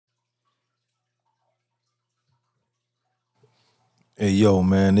Hey, yo,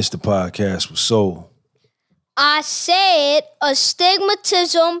 man, this the podcast with Soul. I said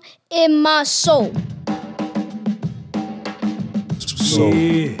astigmatism in my soul. Soul.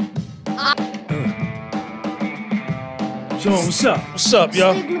 Yeah. Sean, what's up? What's up,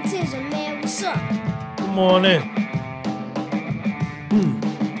 y'all? Astigmatism, man, what's up? Come on in.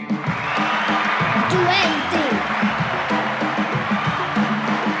 Do anything.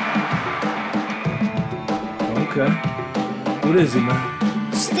 Okay. What is it,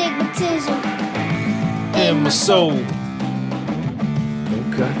 man? Astigmatism In my soul.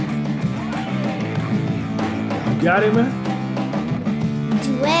 Okay. You got it, man?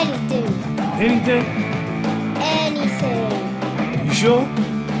 Do anything. Anything? Anything. You sure?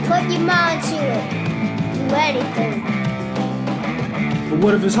 Put your mind to it. Do anything. But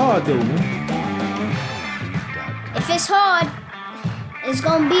what if it's hard, though, man? If it's hard, it's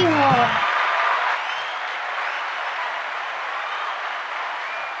gonna be hard.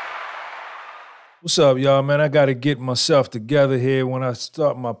 What's up, y'all, man? I got to get myself together here. When I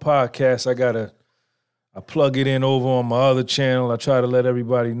start my podcast, I plug it in over on my other channel. I try to let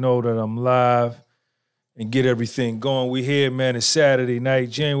everybody know that I'm live and get everything going. We here, man. It's Saturday night,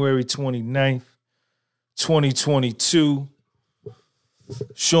 January 29th, 2022.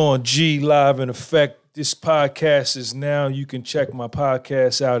 Sean G live in effect. This podcast is now, you can check my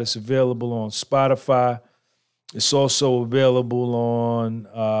podcast out. It's available on Spotify. It's also available on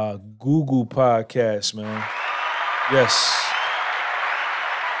Google Podcasts, man.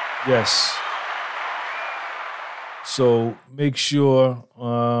 Yes. So make sure,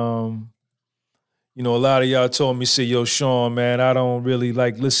 a lot of y'all told me, say, yo, Sean, man, I don't really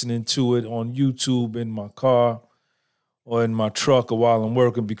like listening to it on YouTube in my car or in my truck or while I'm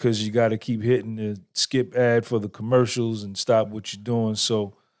working because you got to keep hitting the skip ad for the commercials and stop what you're doing.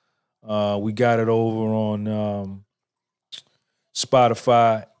 So we got it over on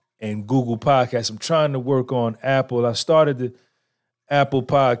Spotify and Google Podcasts. I'm trying to work on Apple. I started the Apple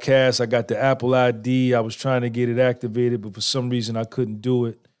Podcast. I got the Apple ID. I was trying to get it activated, but for some reason I couldn't do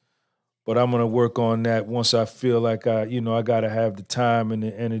it. But I'm going to work on that once I feel like I got to have the time and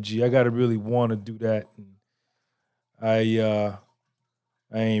the energy. I got to really want to do that. And I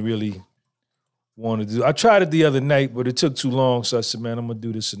ain't really want to do. I tried it the other night, but it took too long. So I said, man, I'm going to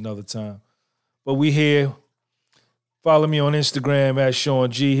do this another time. But we here. Follow me on Instagram at Sean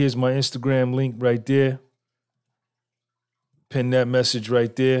G. Here's my Instagram link right there. Pin that message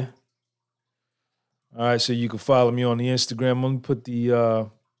right there. All right, so you can follow me on the Instagram. I'm gonna put the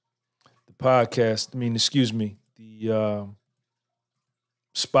podcast. The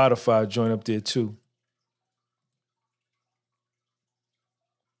Spotify joint up there too.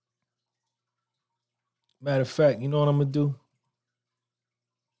 Matter of fact, you know what I'm gonna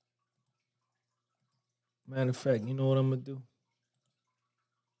do?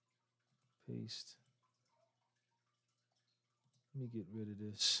 Paste. Let me get rid of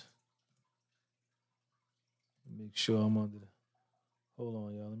this. Make sure I'm under the... Hold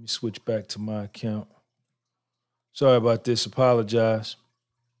on, y'all. Let me switch back to my account. Sorry about this. Apologize.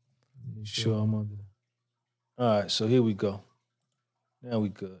 Make sure I'm under... All right, so here we go. Now we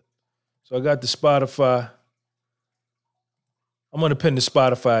good. So I got the Spotify. I'm going to pin the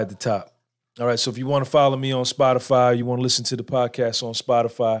Spotify at the top. All right, so if you want to follow me on Spotify, you want to listen to the podcast on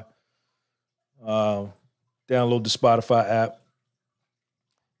Spotify, download the Spotify app.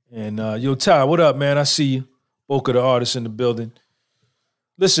 And yo, Ty, what up, man? I see you. Both of the artists in the building.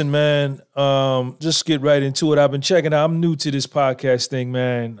 Listen, man, just get right into it. I've been checking out. I'm new to this podcast thing,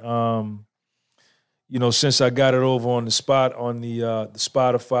 man. Since I got it over on the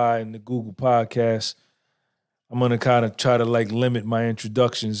Spotify and the Google Podcasts, I'm going to kind of try to limit my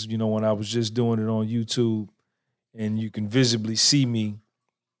introductions, when I was just doing it on YouTube and you can visibly see me,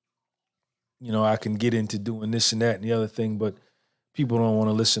 I can get into doing this and that and the other thing, but people don't want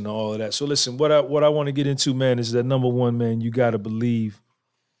to listen to all of that. So listen, what I want to get into, man, is that number one, man, you got to believe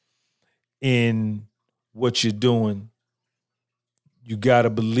in what you're doing. You got to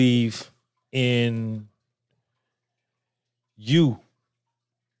believe in you,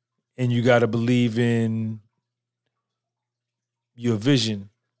 and you got to believe in your vision.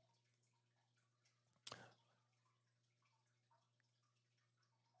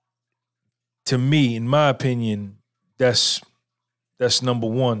 To me, in my opinion, that's number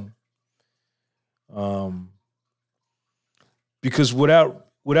one. Because without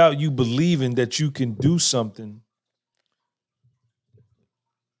you believing that you can do something,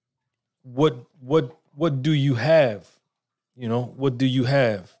 what do you have? What do you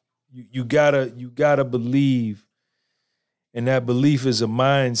have? You gotta believe, and that belief is a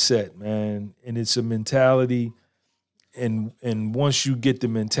mindset, man, and it's a mentality and once you get the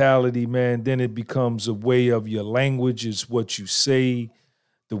mentality, man, then it becomes a way of your language. It's what you say,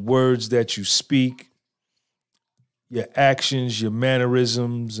 the words that you speak, your actions, your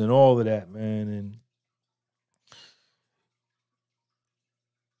mannerisms, and all of that, man. And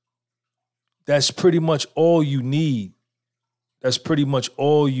that's pretty much all you need. That's pretty much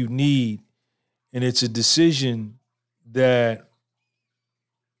all you need. And it's a decision that,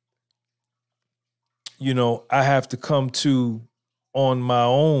 you know, I have to come to on my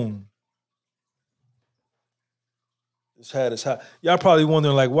own. This hat is hot. Y'all probably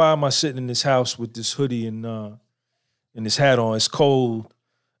wondering, like, why am I sitting in this house with this hoodie and this hat on? It's cold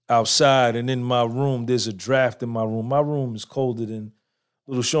outside, and in my room, there's a draft in my room. My room is colder than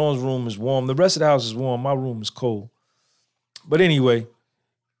Little Sean's room is warm. The rest of the house is warm. My room is cold. But anyway,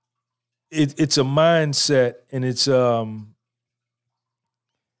 it's a mindset, and it's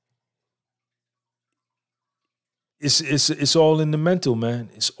all in the mental, man.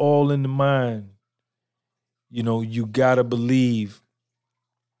 It's all in the mind. You know, you gotta believe,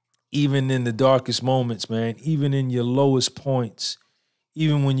 even in the darkest moments, man, even in your lowest points,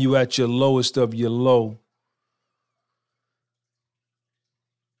 even when you at your lowest of your low,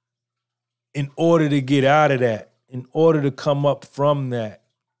 in order to get out of that, in order to come up from that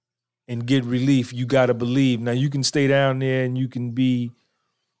and get relief, you gotta believe. Now, you can stay down there and you can be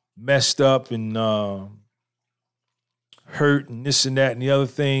messed up and hurt and this and that and the other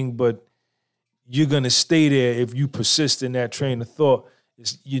thing, but you're going to stay there if you persist in that train of thought.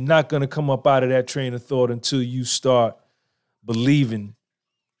 You're not going to come up out of that train of thought until you start believing,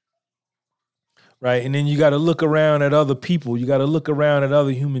 right? And then you got to look around at other people. You got to look around at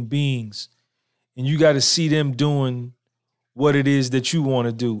other human beings, and you got to see them doing what it is that you want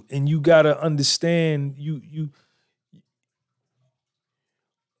to do. And you got to understand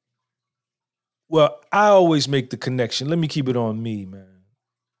well, I always make the connection. Let me keep it on me, man.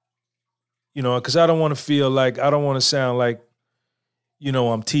 You know, because I don't want to feel like, I don't want to sound like, you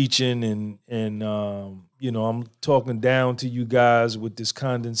know, I'm teaching and you know, I'm talking down to you guys with this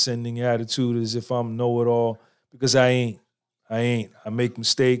condescending attitude as if I'm know-it-all, because I ain't. I make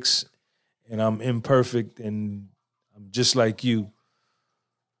mistakes and I'm imperfect and I'm just like you.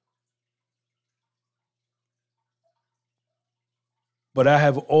 But I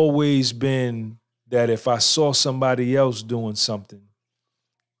have always been that if I saw somebody else doing something,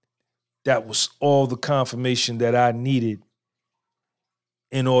 that was all the confirmation that I needed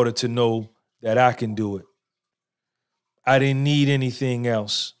in order to know that I can do it. I didn't need anything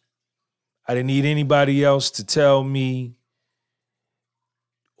else. I didn't need anybody else to tell me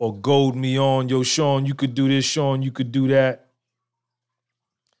or goad me on, yo, Sean, you could do this, Sean, you could do that.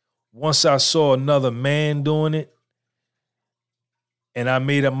 Once I saw another man doing it, and I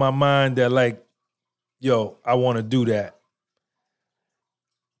made up my mind that, like, yo, I want to do that.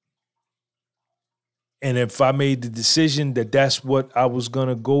 And if I made the decision that that's what I was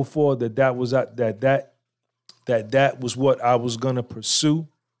gonna go for, that was what I was gonna pursue,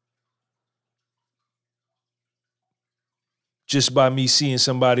 just by me seeing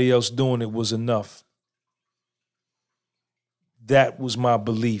somebody else doing it was enough. That was my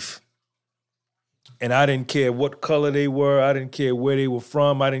belief. And I didn't care what color they were. I didn't care where they were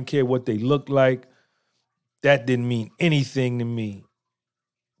from. I didn't care what they looked like. That didn't mean anything to me.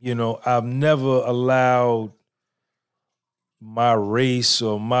 You know, I've never allowed my race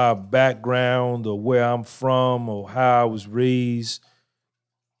or my background or where I'm from or how I was raised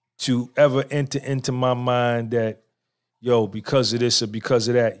to ever enter into my mind that, yo, because of this or because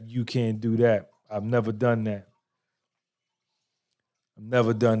of that, you can't do that. I've never done that. I've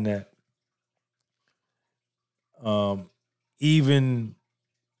never done that. Even,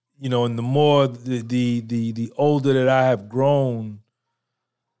 you know, and the more the older that I have grown,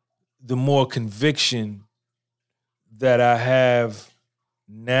 the more conviction that I have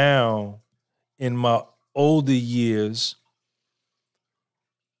now in my older years,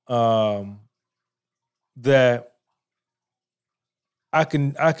 that I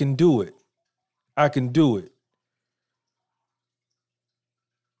can do it. I can do it.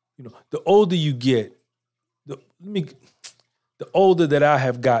 You know, the older you get, the older that I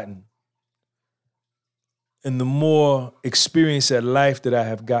have gotten, and the more experience at life that I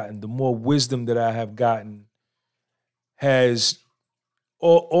have gotten, the more wisdom that I have gotten, has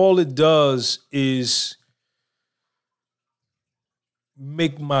all it does is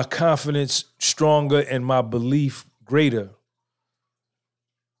make my confidence stronger and my belief greater,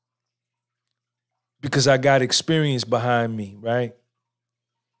 because I got experience behind me, right?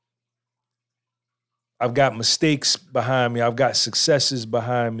 I've got mistakes behind me. I've got successes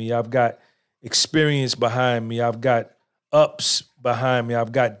behind me. I've got experience behind me. I've got ups behind me.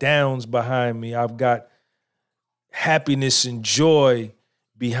 I've got downs behind me. I've got happiness and joy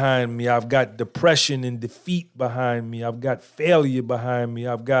behind me. I've got depression and defeat behind me. I've got failure behind me.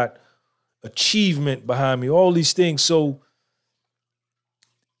 I've got achievement behind me. All these things. So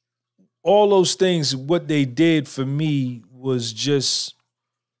all those things, what they did for me was just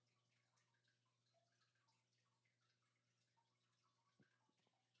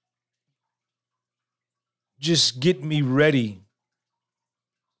get me ready.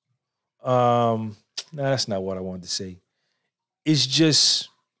 No, that's not what I wanted to say. It's just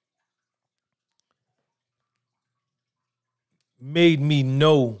made me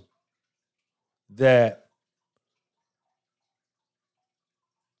know that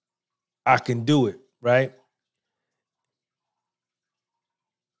I can do it, right?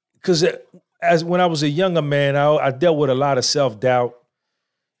 Because as when I was a younger man, I dealt with a lot of self-doubt.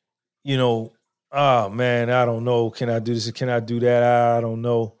 You know, oh man, I don't know. Can I do this? Can I do that? I don't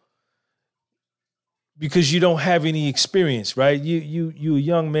know. Because you don't have any experience, right? You a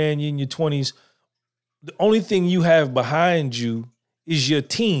young man, you're in your 20s. The only thing you have behind you is your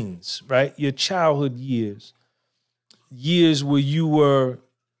teens, right? Your childhood years. Years where you were.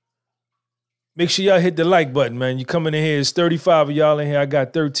 Make sure y'all hit the like button, man. You coming in here, it's 35 of y'all in here. I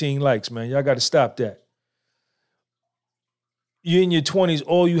got 13 likes, man. Y'all got to stop that. You're in your 20s,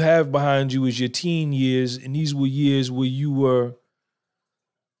 all you have behind you is your teen years, and these were years where you were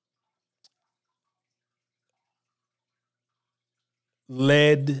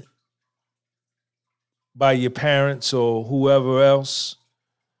led by your parents or whoever else.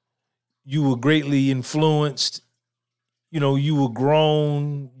 You were greatly influenced. You know, you were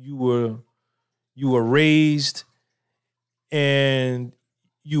grown, you were raised, and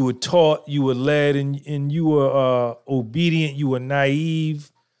you were taught, you were led, and you were obedient, you were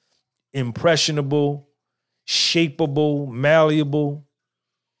naive, impressionable, shapeable, malleable,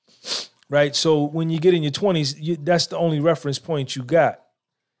 right? So when you get in your 20s, that's the only reference point you got.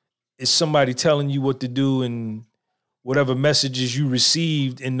 Is somebody telling you what to do, and whatever messages you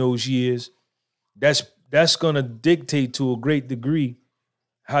received in those years, that's going to dictate to a great degree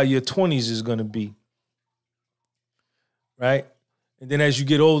how your 20s is going to be, right? And then as you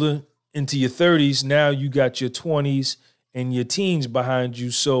get older into your 30s, now you got your 20s and your teens behind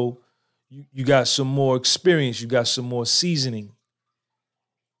you. So you got some more experience. You got some more seasoning.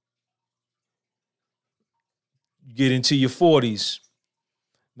 You get into your 40s.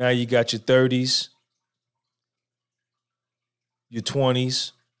 Now you got your 30s, your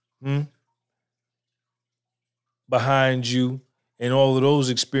 20s behind you, and all of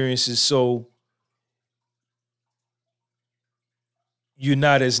those experiences. So you're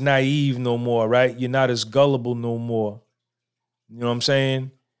not as naive no more, right? You're not as gullible no more. You know what I'm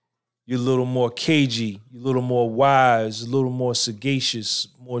saying? You're a little more cagey, you're a little more wise, a little more sagacious,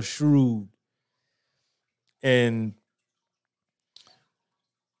 more shrewd. And,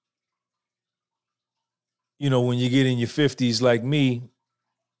 you know, when you get in your 50s like me,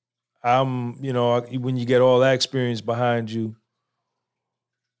 when you get all that experience behind you,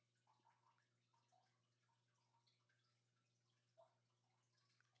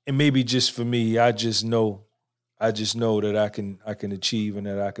 and maybe just for me, I just know that I can achieve and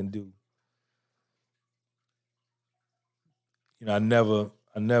that I can do. You know,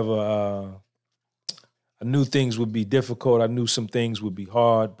 I knew things would be difficult. I knew some things would be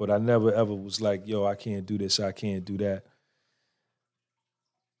hard, but I never ever was like, yo, I can't do this, I can't do that.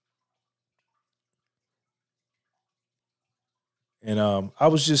 And I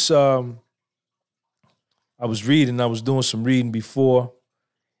was just I was reading, I was doing some reading before,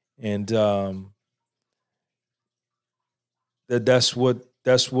 and that's what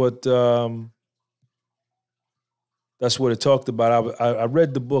it talked about. I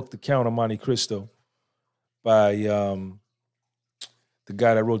read the book The Count of Monte Cristo by the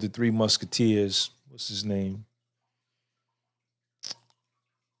guy that wrote the Three Musketeers. What's his name?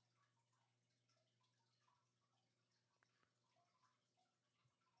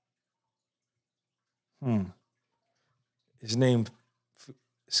 His name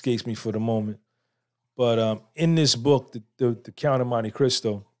escapes me for the moment. But in this book, the Count of Monte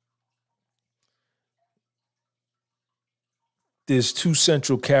Cristo, there's two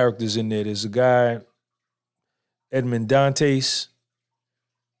central characters in there. There's a guy, Edmond Dantes.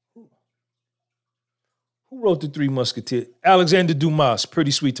 Who wrote the Three Musketeers? Alexander Dumas,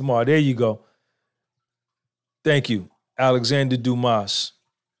 Pretty Sweet Tomorrow. There you go. Thank you. Alexander Dumas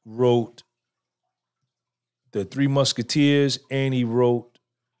wrote the Three Musketeers, and he wrote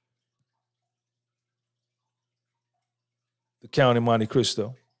The Count of Monte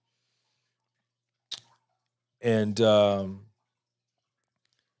Cristo. And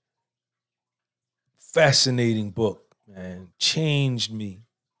fascinating book, man. Changed me.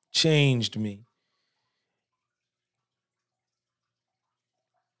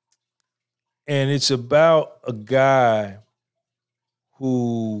 And it's about a guy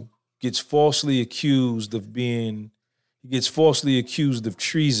who gets falsely accused of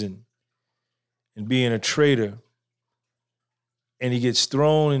treason and being a traitor. And he gets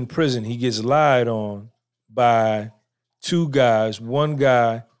thrown in prison. He gets lied on by two guys. One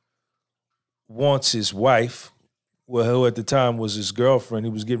guy wants his wife, well, who at the time was his girlfriend.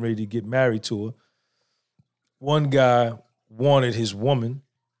 He was getting ready to get married to her. One guy wanted his woman,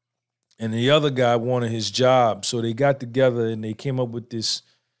 and the other guy wanted his job. So they got together and they came up with this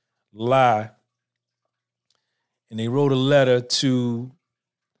lie. And they wrote a letter to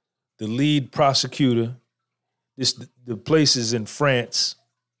the lead prosecutor. The place is in France.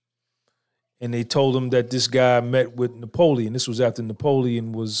 And they told him that this guy met with Napoleon. This was after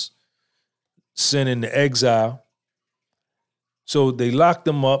Napoleon was sent into exile. So they locked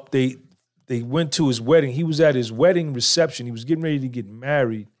him up. They went to his wedding. He was at his wedding reception. He was getting ready to get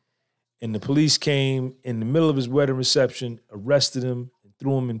married. And the police came in the middle of his wedding reception, arrested him, and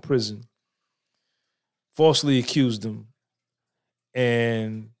threw him in prison. Falsely accused him.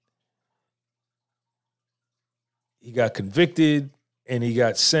 And he got convicted, and he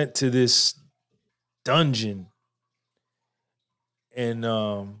got sent to this dungeon. And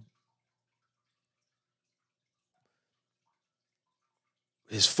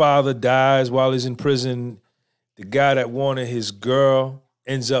his father dies while he's in prison. The guy that wanted his girl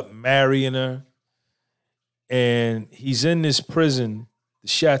ends up marrying her. And he's in this prison, the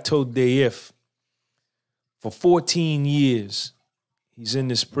Chateau d'If, for 14 years. He's in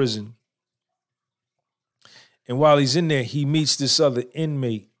this prison. And while he's in there, he meets this other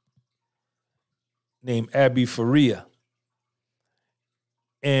inmate named Abby Faria.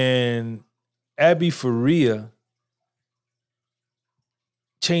 And Abby Faria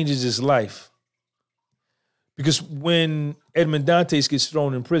changes his life. Because when Edmond Dantes gets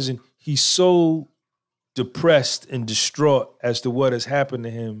thrown in prison, he's so depressed and distraught as to what has happened to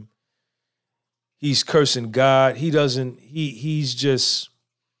him. He's cursing God. He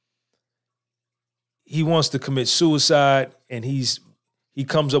wants to commit suicide, and he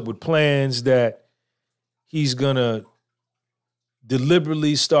comes up with plans that he's gonna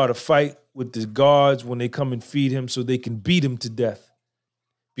deliberately start a fight with the guards when they come and feed him so they can beat him to death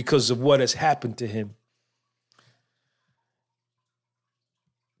because of what has happened to him.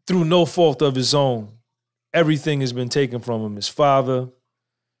 Through no fault of his own, everything has been taken from him. His father,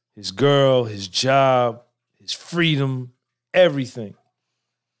 his girl, his job, his freedom, everything.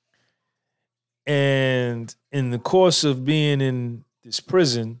 And in the course of being in this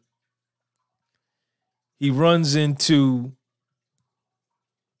prison, he runs into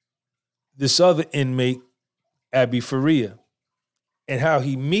this other inmate, Abby Faria. And how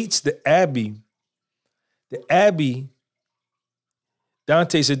he meets the Abby,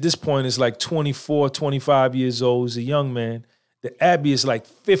 Dantes at this point is like 24, 25 years old. He's a young man. The Abby is like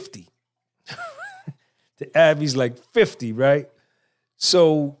 50. The Abby's like 50, right?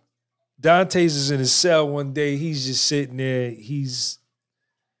 So Dantes is in his cell one day. He's just sitting there. He's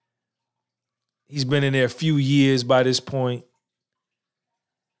been in there a few years by this point.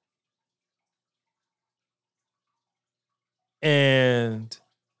 And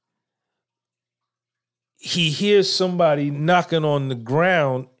he hears somebody knocking on the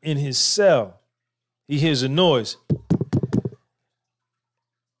ground in his cell. He hears a noise.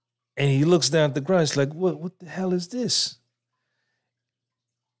 And he looks down at the ground. It's like, what the hell is this?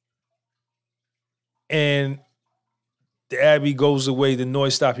 And the Abbey goes away. The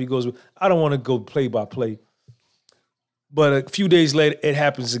noise stops. He goes away. I don't want to go play by play. But a few days later, it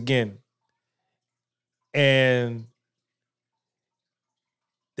happens again. And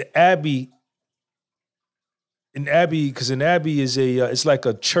the Abbey, because an Abbey is it's like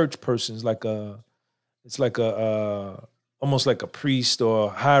a church person. It's like almost like a priest or a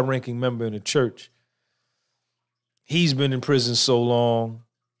high-ranking member in the church. He's been in prison so long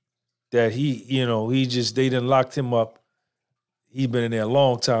that they done locked him up. He's been in there a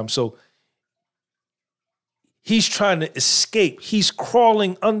long time. So he's trying to escape. He's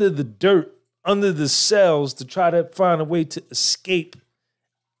crawling under the dirt, under the cells to try to find a way to escape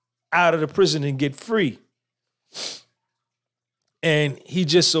out of the prison and get free. And he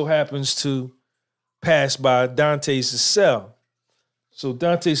just so happens to pass by Dantes' cell. So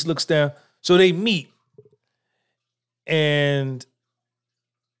Dantes looks down. So they meet. And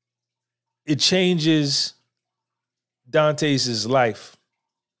it changes Dantes' life,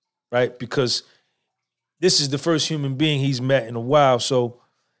 right? Because this is the first human being he's met in a while. So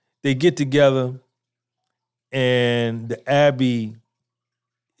they get together, and the Abbey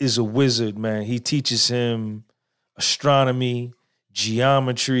is a wizard, man. He teaches him astronomy,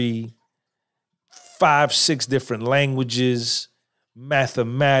 geometry, 5, 6 different languages,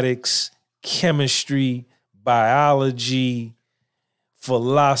 mathematics, chemistry, biology,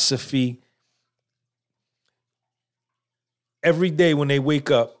 philosophy. Every day when they wake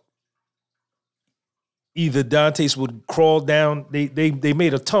up, either Dante's would crawl down. They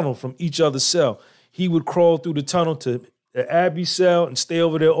made a tunnel from each other's cell. He would crawl through the tunnel to the Abbey cell and stay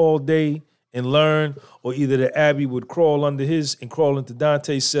over there all day and learn, or either the Abbey would crawl under his and crawl into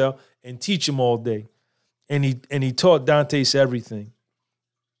Dante's cell and teach him all day. And he taught Dante's everything.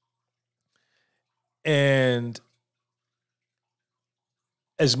 And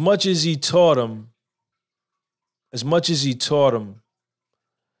as much as he taught him,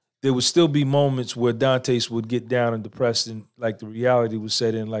 there would still be moments where Dante's would get down and depressed, and like the reality would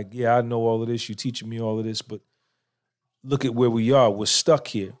set in, like, yeah, I know all of this, you teaching me all of this, but look at where we are. We're stuck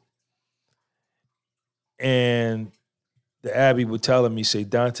here. And the Abbey would tell him, he say,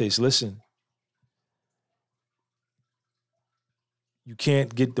 Dante's, listen, you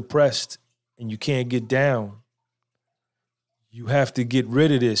can't get depressed and you can't get down. You have to get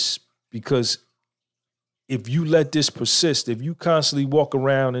rid of this, because if you let this persist, if you constantly walk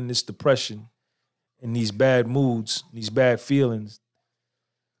around in this depression, in these bad moods, these bad feelings,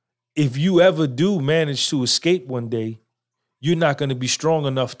 if you ever do manage to escape one day, you're not going to be strong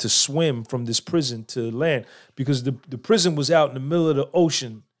enough to swim from this prison to land, because the prison was out in the middle of the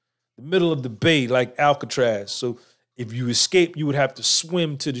ocean, the middle of the bay, like Alcatraz. So if you escape, you would have to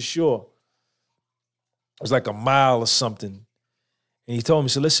swim to the shore. It was like a mile or something. And he told me, he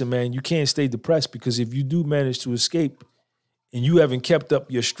said, listen, man, you can't stay depressed, because if you do manage to escape and you haven't kept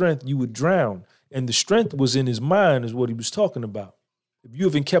up your strength, you would drown. And the strength was in his mind, is what he was talking about. If you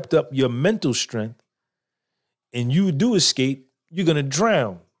haven't kept up your mental strength and you do escape, you're going to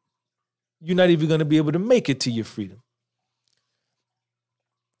drown. You're not even going to be able to make it to your freedom.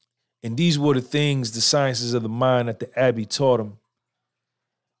 And these were the things, the sciences of the mind, that the Abbey taught him.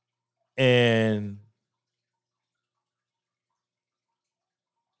 And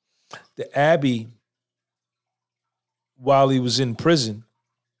the Abbey, while he was in prison,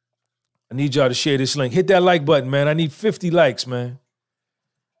 I need y'all to share this link. Hit that like button, man. I need 50 likes, man.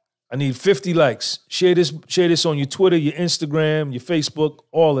 I need 50 likes. Share this on your Twitter, your Instagram, your Facebook,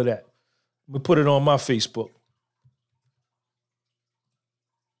 all of that. I'm going to put it on my Facebook.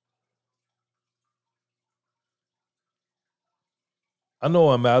 I know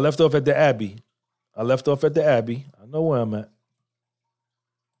where I'm at. I left off at the Abbey. I know where I'm at.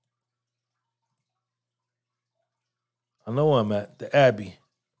 The Abbey.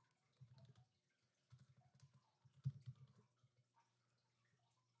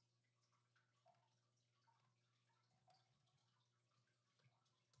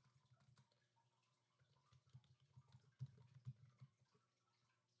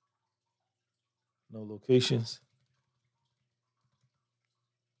 No locations.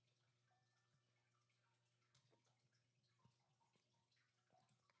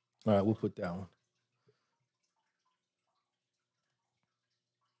 All right, we'll put that one.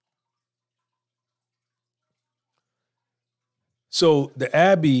 So the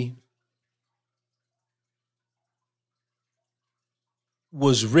Abbey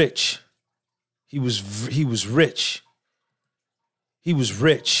was rich. He was rich. He was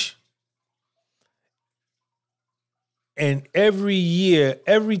rich. And every year,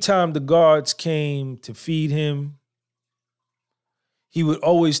 every time the guards came to feed him, he would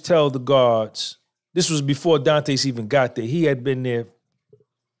always tell the guards, this was before Dante's even got there. He had been there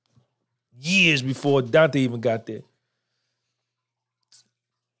years before Dante even got there.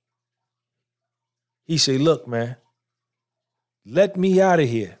 He said, look, man, let me out of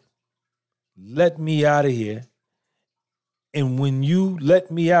here. Let me out of here. And when you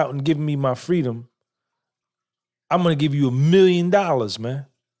let me out and give me my freedom, I'm going to give you $1 million, man.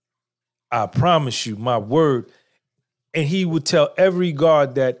 I promise you, my word. And he would tell every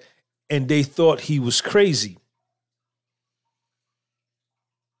guard that, and they thought he was crazy.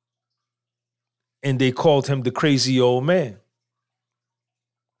 And they called him the crazy old man.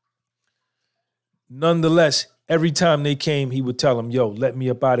 Nonetheless, every time they came, he would tell them, yo, let me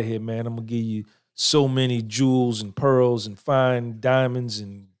up out of here, man. I'm going to give you so many jewels and pearls and fine diamonds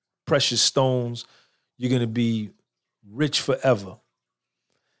and precious stones. You're going to be rich forever.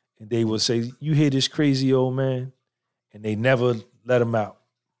 And they would say, you hear this crazy old man? And they never let him out.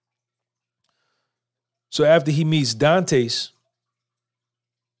 So after he meets Dante's,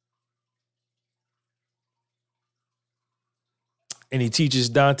 And he teaches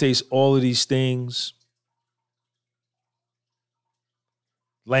Dante's all of these things,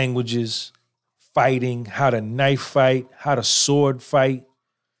 languages, fighting, how to knife fight, how to sword fight,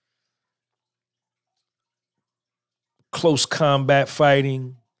 close combat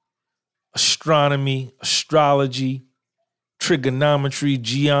fighting, astronomy, astrology, trigonometry,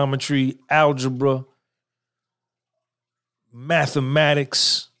 geometry, algebra,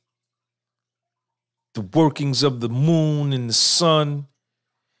 mathematics, the workings of the moon and the sun.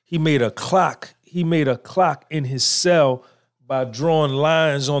 He made a clock. He made a clock in his cell by drawing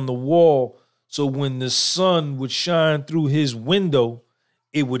lines on the wall. So when the sun would shine through his window,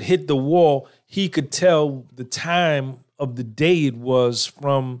 it would hit the wall. He could tell the time of the day it was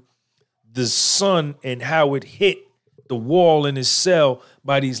from the sun and how it hit the wall in his cell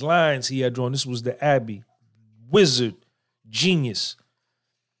by these lines he had drawn. This was the Abbey. Wizard, genius.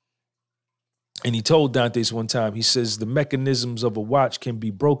 And he told Dante's one time, he says, the mechanisms of a watch can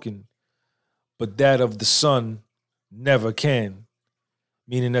be broken, but that of the sun never can.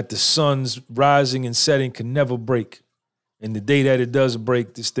 Meaning that the sun's rising and setting can never break. And the day that it does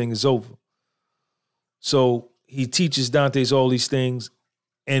break, this thing is over. So he teaches Dante's all these things.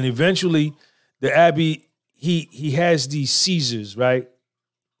 And eventually, the Abbey, he has these seizures, right?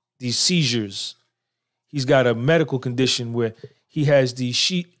 These seizures. He's got a medical condition where he has these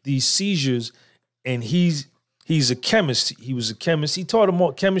seizures, and he's a chemist. He was a chemist. He taught him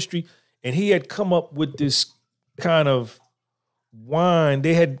all chemistry, and he had come up with this kind of wine.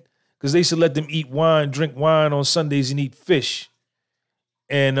 Because they used to let them eat wine, drink wine on Sundays and eat fish.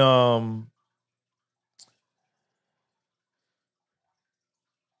 And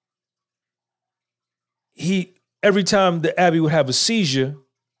every time the Abbey would have a seizure,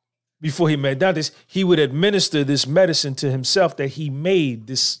 before he met Dante's, he would administer this medicine to himself that he made,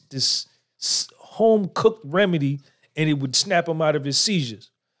 this home-cooked remedy, and it would snap him out of his seizures.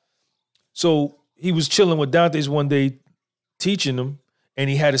 So he was chilling with Dante's one day, teaching him, and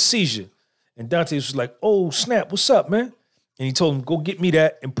he had a seizure. And Dante was like, oh, snap, what's up, man? And he told him, go get me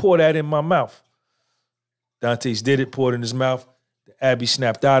that and pour that in my mouth. Dante's did it, poured it in his mouth. The Abbey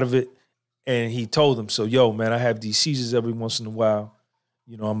snapped out of it, and he told him, so, yo, man, I have these seizures every once in a while.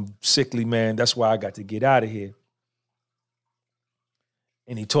 You know, I'm sickly, man. That's why I got to get out of here.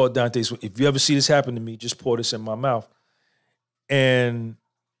 And he taught Dante, if you ever see this happen to me, just pour this in my mouth. And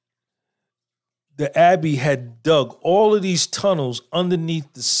the Abbey had dug all of these tunnels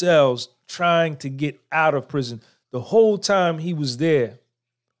underneath the cells trying to get out of prison. The whole time he was there,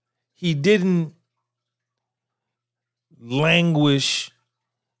 he didn't languish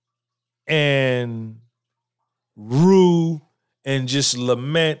and rue and just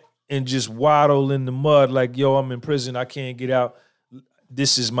lament and just waddle in the mud like, yo, I'm in prison, I can't get out.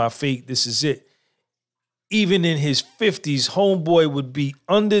 This is my fate, this is it. Even in his 50s, homeboy would be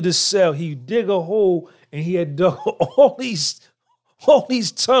under the cell. He'd dig a hole, and he had dug all these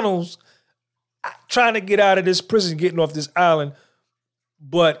tunnels trying to get out of this prison, getting off this island.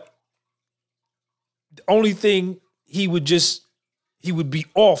 But the only thing he would be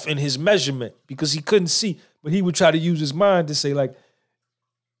off in his measurement because he couldn't see. But he would try to use his mind to say, like,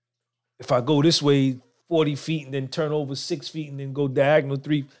 if I go this way 40 feet and then turn over 6 feet and then go diagonal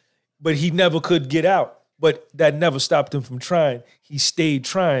 3, but he never could get out. But that never stopped him from trying. He stayed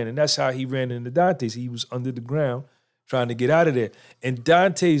trying, and that's how he ran into Dante's. He was under the ground trying to get out of there. And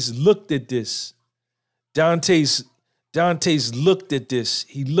Dante's looked at this. Dante's looked at this.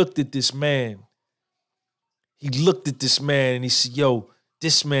 He looked at this man. He looked at this man, and he said, yo,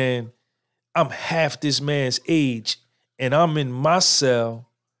 this man, I'm half this man's age, and I'm in my cell,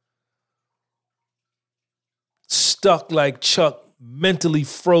 stuck like Chuck, mentally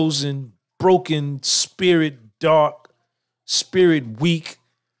frozen, broken, spirit dark, spirit weak,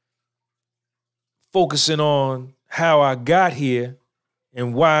 focusing on how I got here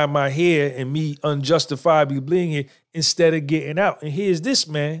and why am I here and me unjustifiably being here instead of getting out. And here's this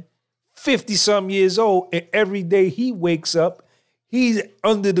man, 50-something years old, and every day he wakes up, he's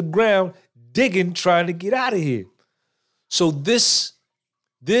under the ground digging, trying to get out of here. So this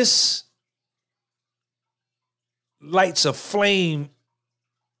lights a flame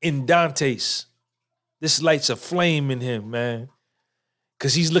in Dante's. This lights a flame in him, man.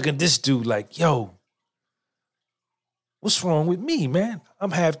 Because he's looking at this dude like, yo, what's wrong with me, man?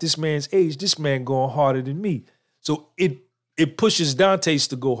 I'm half this man's age. This man going harder than me. So it pushes Dante's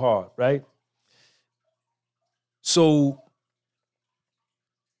to go hard, right? So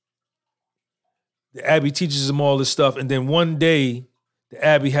the Abbey teaches him all this stuff, and then one day the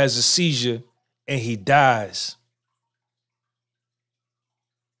Abbey has a seizure and he dies.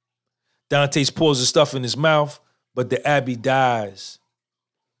 Dante's pours the stuff in his mouth, But the Abbey dies.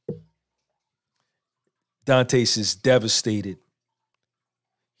 Dantes is devastated.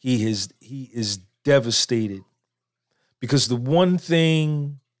 He is devastated because the one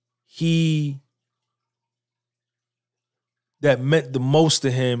thing that meant the most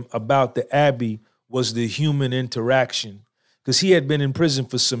to him about the Abbey was the human interaction. Because he had been in prison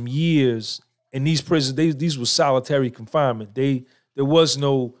for some years, and these prisons, these were solitary confinement. There was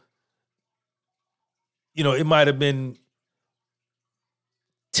no, it might have been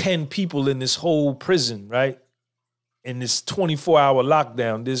 10 people in this whole prison, right? In this 24-hour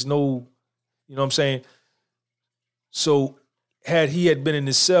lockdown. There's no, you know what I'm saying? So he had been in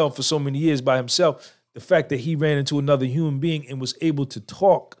his cell for so many years by himself, the fact that he ran into another human being and was able to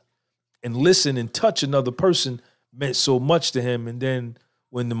talk and listen and touch another person meant so much to him. And then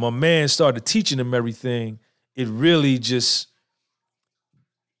when my man started teaching him everything, it really just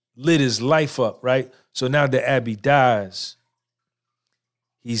lit his life up, right? So now the Abbey dies.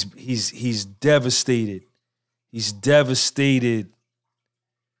 He's devastated. He's devastated.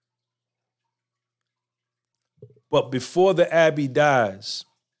 But before the Abbey dies,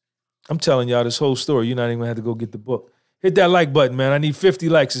 I'm telling y'all this whole story. You're not even gonna have to go get the book. Hit that like button, man. I need 50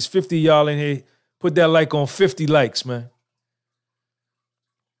 likes. It's 50 of y'all in here. Put that like on 50 likes, man.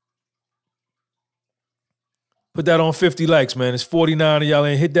 Put that on 50 likes, man. It's 49 of y'all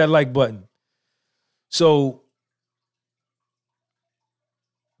in. Hit that like button. So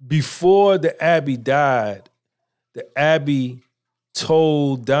before the Abbey died, the Abbey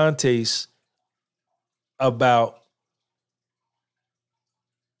told Dantes about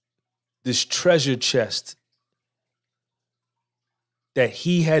this treasure chest that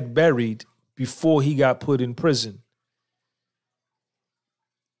he had buried before he got put in prison.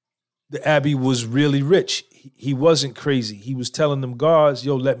 The Abbey was really rich. He wasn't crazy. He was telling them guards,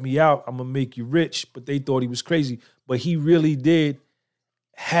 yo, let me out. I'm going to make you rich. But they thought he was crazy. But he really did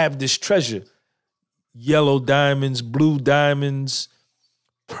have this treasure. Yellow diamonds, blue diamonds,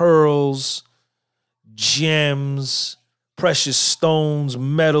 pearls, gems, precious stones,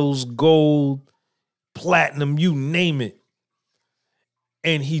 metals, gold, platinum, you name it.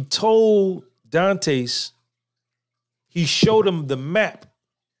 And he told Dantes, he showed him the map.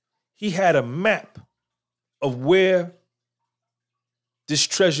 He had a map of where this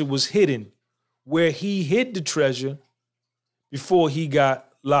treasure was hidden, where he hid the treasure before he got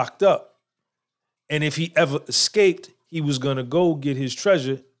locked up. And if he ever escaped, he was going to go get his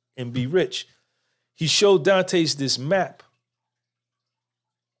treasure and be rich. He showed Dantes this map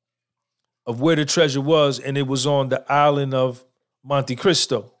of where the treasure was, and it was on the island of Monte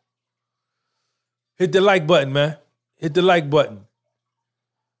Cristo. Hit the like button, man. Hit the like button.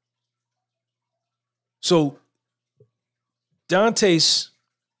 So Dantes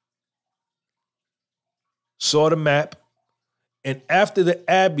saw the map, and after the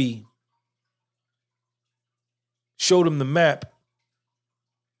Abbey showed him the map,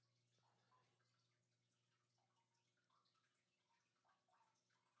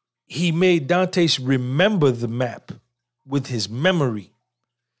 he made Dantes remember the map with his memory.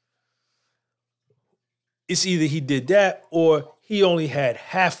 It's either he did that or he only had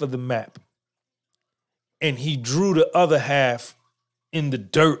half of the map and he drew the other half in the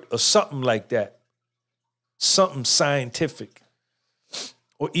dirt or something like that. Something scientific.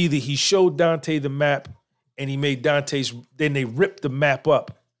 Or either he showed Dante the map and he made Dante's, then they ripped the map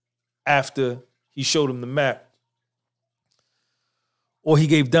up after he showed him the map. Or he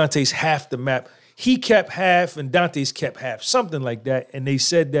gave Dante's half the map. He kept half and Dante's kept half, something like that. And they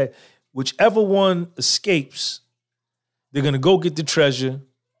said that whichever one escapes, they're going to go get the treasure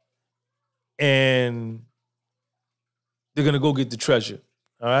and they're going to go get the treasure,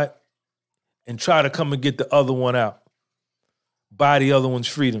 all right? And try to come and get the other one out. Buy the other one's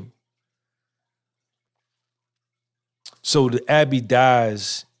freedom. So the Abbey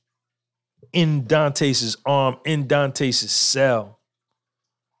dies in Dante's arm, in Dante's cell.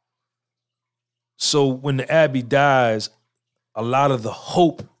 So when the Abbey dies, a lot of the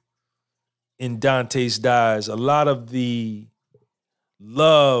hope in Dante's dies. A lot of the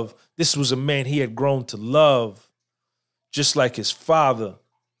love. This was a man he had grown to love, just like his father.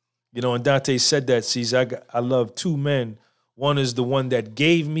 You know, and Dante said that, Caesar, I love two men. One is the one that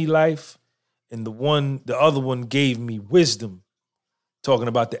gave me life, and the other one gave me wisdom. Talking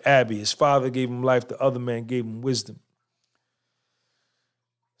about the Abbey. His father gave him life, the other man gave him wisdom.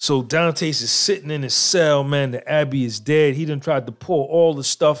 So Dante's is sitting in his cell, man. The Abbey is dead. He done tried to pour all the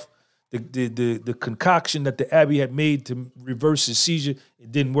stuff, the concoction that the Abbey had made to reverse his seizure.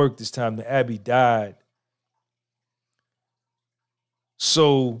 It didn't work this time. The Abbey died.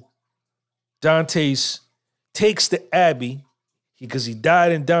 So Dante's takes the Abbey, because he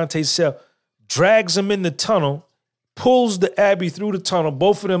died in Dante's cell, drags him in the tunnel, pulls the Abbey through the tunnel,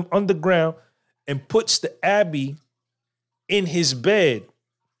 both of them underground, and puts the Abbey in his bed,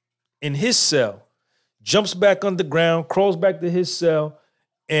 in his cell, jumps back underground, crawls back to his cell,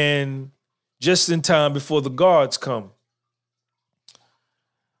 and just in time before the guards come.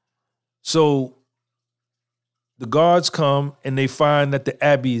 So the guards come and they find that the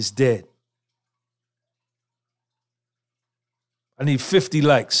Abbey is dead. I need 50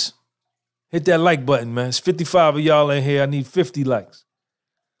 likes. Hit that like button, man. It's 55 of y'all in here. I need 50 likes.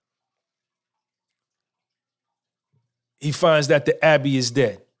 He finds that the Abbey is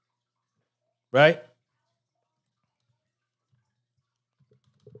dead, right?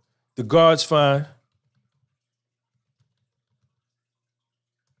 The guards find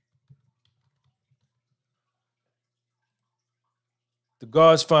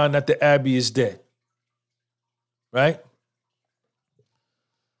that the Abbey is dead, right?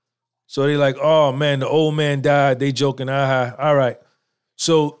 So they like, oh man, the old man died. They joking, all right.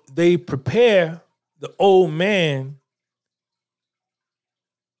 So they prepare the old man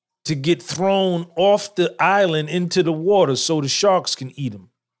to get thrown off the island into the water so the sharks can eat him.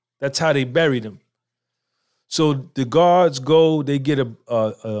 That's how they buried him. So the guards go, they get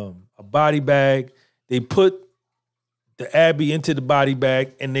a body bag, they put the Abbey into the body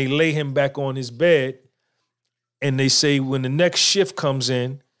bag, and they lay him back on his bed, and they say when the next shift comes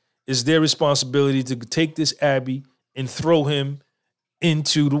in, it's their responsibility to take this Abbey and throw him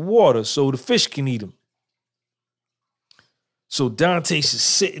into the water so the fish can eat him. So Dante's is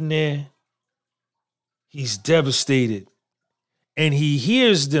sitting there. He's devastated. And he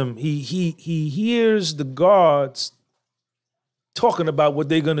hears them. He hears the guards talking about what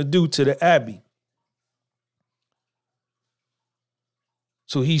they're going to do to the Abbey.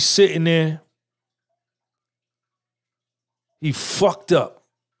 So he's sitting there. He fucked up,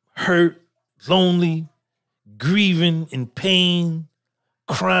 hurt, lonely, grieving, in pain,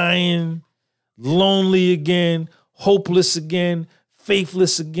 crying, lonely again, hopeless again,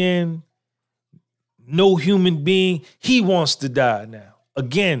 faithless again, no human being. He wants to die now.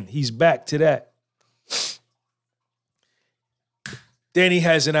 Again, he's back to that. Then he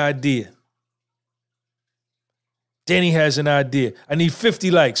has an idea. I need 50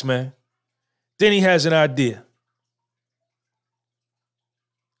 likes, man. Then he has an idea.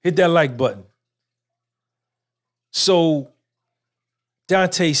 Hit that like button. So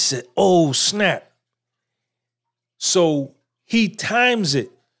Dante said, oh, snap. So he times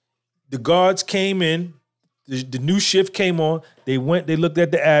it. The guards came in. The new shift came on. They went, they looked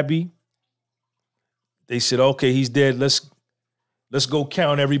at the Abbey. They said, okay, he's dead. Let's go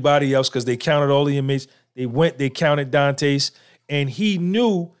count everybody else, because they counted all the inmates. They went, they counted Dante's, and he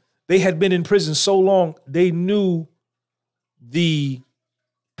knew they had been in prison so long, they knew the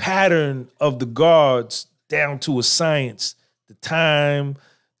pattern of the guards down to a science. The time,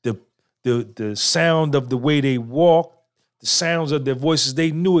 the sound of the way they walk, the sounds of their voices, they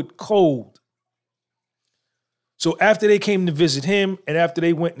knew it cold. So after they came to visit him, and after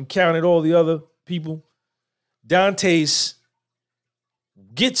they went and counted all the other people, Dante's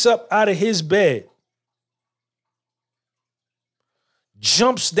gets up out of his bed,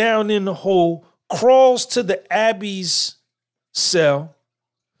 jumps down in the hole, crawls to the Abbey's cell,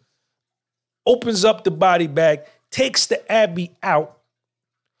 opens up the body bag, takes the Abbey out,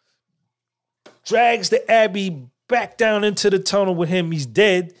 drags the Abbey back down into the tunnel with him. He's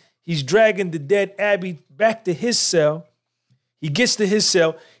dead. He's dragging the dead Abbey back to his cell. He gets to his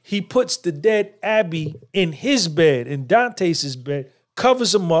cell. He puts the dead Abbey in his bed, in Dante's bed,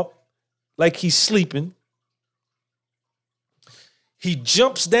 covers him up like he's sleeping. He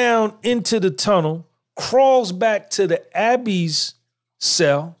jumps down into the tunnel, crawls back to the Abbey's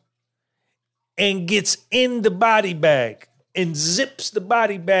cell, and gets in the body bag and zips the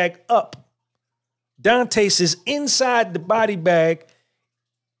body bag up. Dante's is inside the body bag,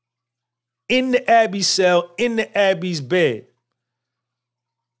 in the Abbey cell, in the Abbey's bed.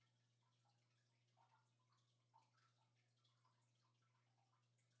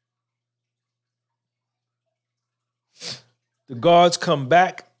 The guards come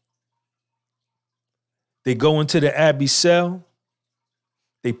back. They go into the Abbey cell.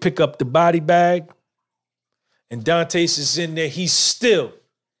 They pick up the body bag. And Dante's is in there. He's still.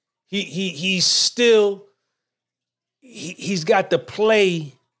 He's got to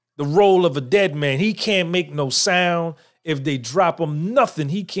play the role of a dead man. He can't make no sound. If they drop him, nothing.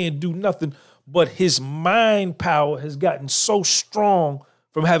 He can't do nothing. But his mind power has gotten so strong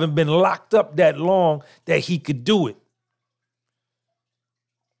from having been locked up that long that he could do it.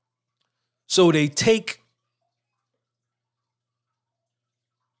 So they take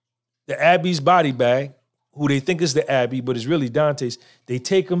the Abbey's body bag, who they think is the Abbey, but it's really Dante's. They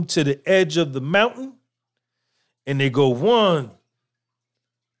take him to the edge of the mountain and they go 1,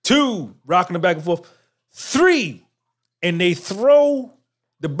 2, rocking it back and forth, 3, and they throw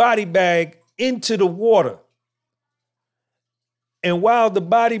the body bag into the water. And while the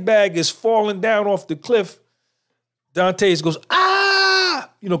body bag is falling down off the cliff, Dante's goes, ah,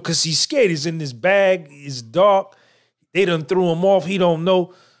 because he's scared. He's in this bag. It's dark. They done threw him off. He don't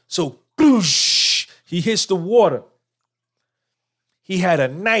know. So, boosh, he hits the water. He had a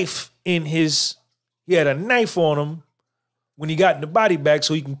knife on him when he got in the body bag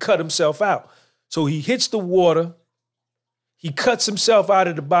so he can cut himself out. So he hits the water. He cuts himself out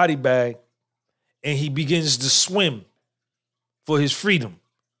of the body bag and he begins to swim for his freedom.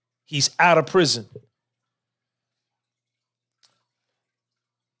 He's out of prison.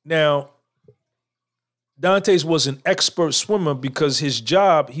 Now, Dante's was an expert swimmer because his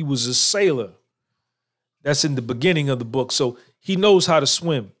job, he was a sailor. That's in the beginning of the book. So he knows how to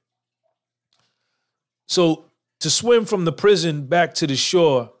swim. So to swim from the prison back to the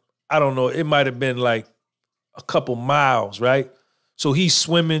shore, I don't know, it might have been like a couple miles, right? So he's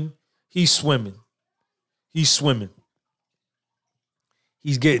swimming. He's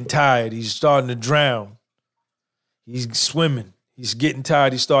getting tired. He's starting to drown. He's swimming. He's getting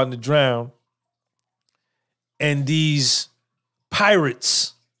tired. He's starting to drown. And these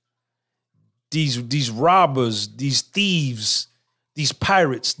pirates, these robbers, these thieves, these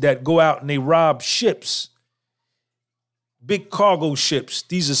pirates that go out and they rob ships, big cargo ships.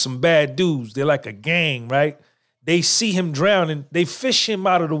 These are some bad dudes. They're like a gang, right? They see him drowning. They fish him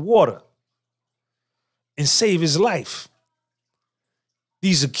out of the water and save his life.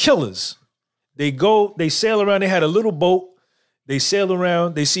 These are killers. They sail around. They had a little boat. They sail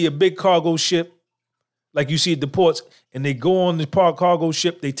around. They see a big cargo ship like you see at the ports, and they go on the cargo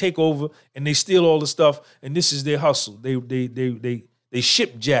ship. They take over and they steal all the stuff. And this is their hustle. They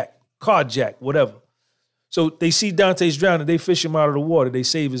shipjack, carjack, whatever. So they see Dante's drowning. They fish him out of the water. They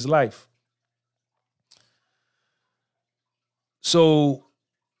save his life. So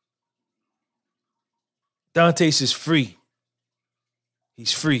Dante's is free.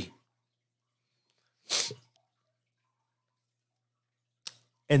 He's free.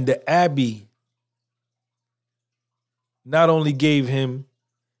 And the Abbey not only gave him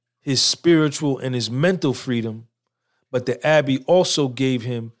his spiritual and his mental freedom, but the Abbey also gave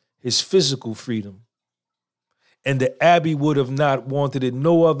him his physical freedom. And the Abbey would have not wanted it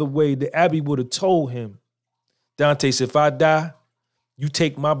no other way. The Abbey would have told him, Dante said, if I die, you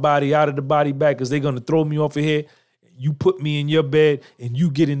take my body out of the body bag because they're going to throw me off of here. You put me in your bed and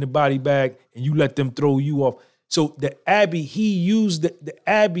you get in the body bag and you let them throw you off. So the Abbey, he used the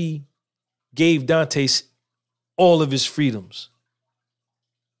Abbey gave Dante all of his freedoms.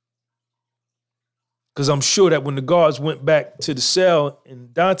 Because I'm sure that when the guards went back to the cell, in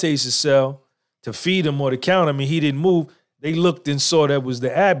Dante's cell, to feed him or to count him, and he didn't move, they looked and saw that was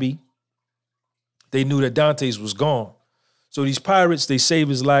the Abbey. They knew that Dante's was gone. So these pirates, they save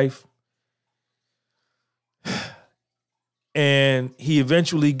his life. And he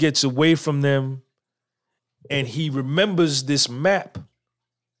eventually gets away from them. And he remembers this map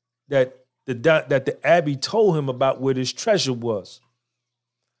that the Abbey told him about where this treasure was.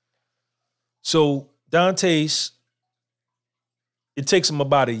 So Dante's, it takes him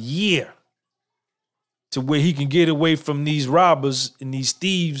about a year to where he can get away from these robbers and these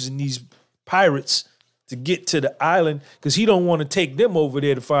thieves and these pirates to get to the island, because he don't want to take them over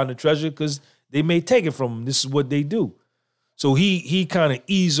there to find the treasure because they may take it from him. This is what they do. So he kind of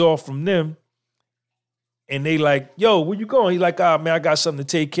ease off from them, and they like, yo, where you going? He's like, man, I got something to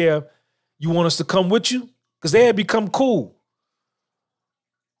take care of. You want us to come with you? Because they had become cool.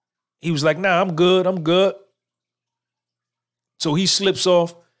 He was like, nah, I'm good. So he slips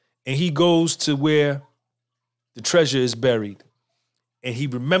off and he goes to where the treasure is buried. And he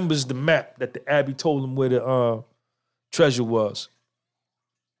remembers the map that the Abbey told him where the treasure was.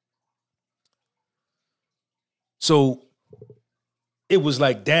 So it was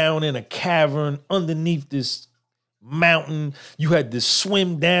like down in a cavern underneath this mountain. You had to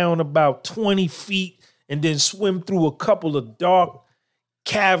swim down about 20 feet and then swim through a couple of dark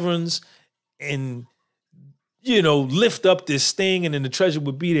caverns and, lift up this thing, and then the treasure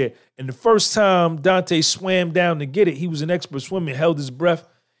would be there. And the first time Dante swam down to get it, he was an expert swimmer, held his breath.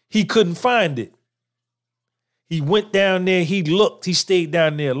 He couldn't find it. He went down there, he looked, he stayed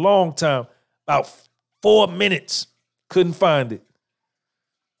down there a long time, about 4 minutes, couldn't find it.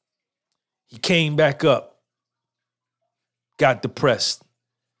 He came back up, got depressed.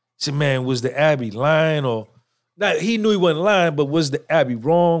 Said, man, was the Abbey lying or? Now, he knew he wasn't lying, but was the Abbey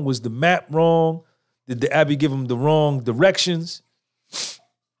wrong? Was the map wrong? Did the Abbey give him the wrong directions?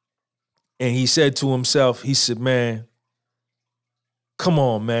 And he said to himself, he said, man, come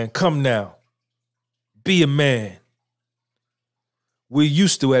on, man, come now. Be a man. We're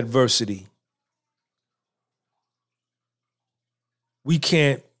used to adversity. We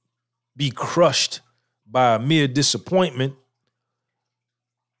can't be crushed by a mere disappointment,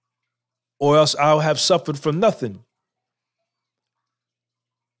 or else I'll have suffered from nothing.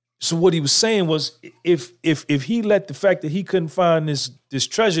 So what he was saying was, if he let the fact that he couldn't find this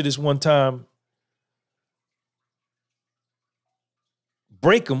treasure this one time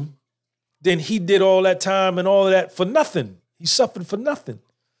break him, then he did all that time and all of that for nothing. He suffered for nothing.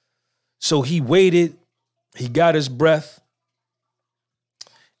 So he waited, he got his breath,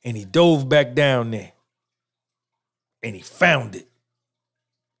 and he dove back down there. And he found it.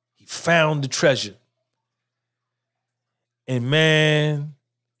 He found the treasure. And man,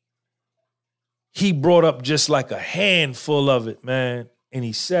 he brought up just like a handful of it, man. And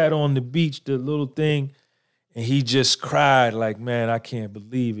he sat on the beach, the little thing, and he just cried like, man, I can't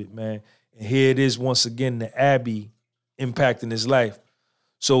believe it, man. And here it is once again, the Abbey impacting his life.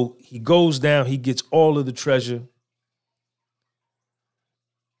 So he goes down, he gets all of the treasure,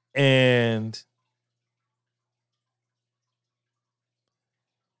 and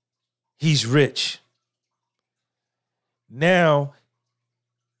he's rich. Now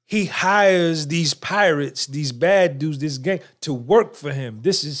he hires these pirates, these bad dudes, this gang to work for him.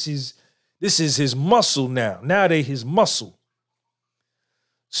 This is his muscle now. Now they his muscle.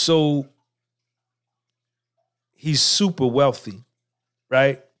 So he's super wealthy,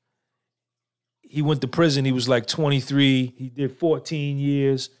 right? He went to prison. He was like 23. He did 14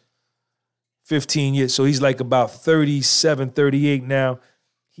 years, 15 years. So he's like about 37, 38 now.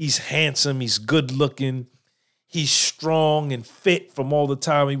 He's handsome. He's good looking. He's strong and fit from all the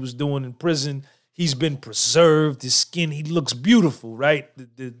time he was doing in prison. He's been preserved. His skin, he looks beautiful, right?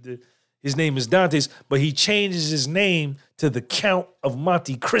 His name is Dante's, but he changes his name to the Count of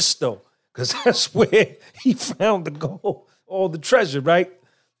Monte Cristo because that's where he found the gold, all the treasure, right?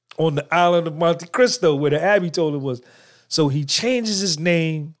 On the island of Monte Cristo, where the Abbey told him was. So he changes his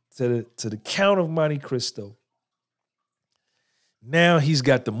name to the Count of Monte Cristo. Now he's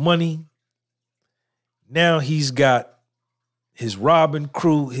got the money. Now he's got his robbing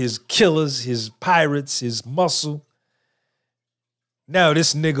crew, his killers, his pirates, his muscle. Now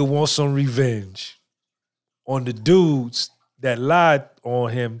this nigga wants some revenge on the dudes that lied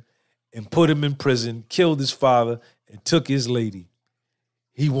on him and put him in prison, killed his father, and took his lady.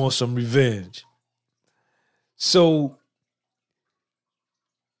 He wants some revenge. So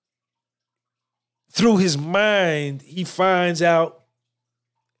through his mind, he finds out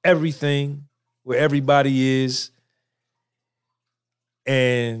everything, where everybody is,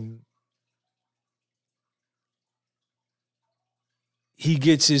 and he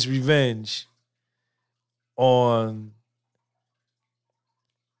gets his revenge on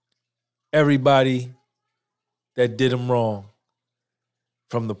everybody that did him wrong.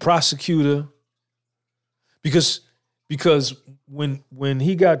 From the prosecutor, because when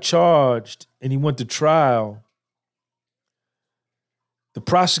he got charged and he went to trial, the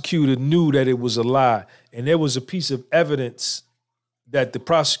prosecutor knew that it was a lie, and there was a piece of evidence that the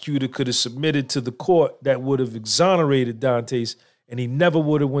prosecutor could have submitted to the court that would have exonerated Dante's, and he never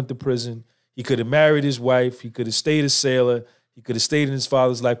would have went to prison. He could have married his wife. He could have stayed a sailor. He could have stayed in his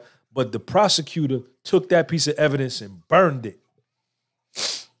father's life. But the prosecutor took that piece of evidence and burned it.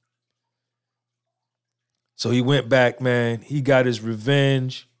 So he went back, man. He got his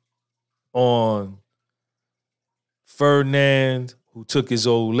revenge on Ferdinand, who took his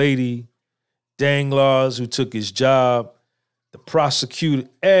old lady, Danglars, who took his job, the prosecutor,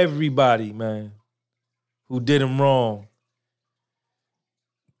 everybody, man, who did him wrong.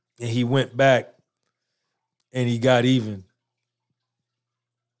 And he went back and he got even.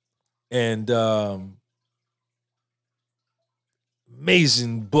 And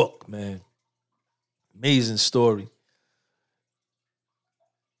amazing book, man. Amazing story.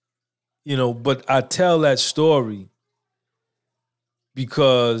 You know, but I tell that story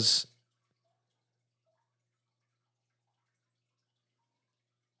because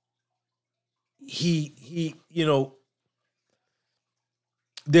he, you know,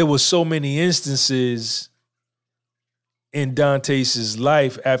 there were so many instances in Dante's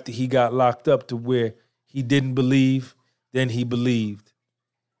life after he got locked up to where he didn't believe, then he believed.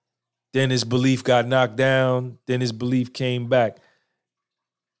 Then his belief got knocked down, then his belief came back.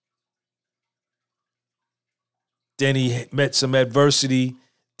 Then he met some adversity,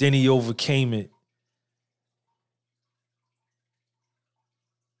 then he overcame it.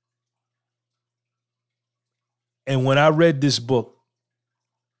 And when I read this book,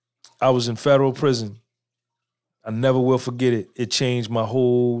 I was in federal prison. I never will forget it. It changed my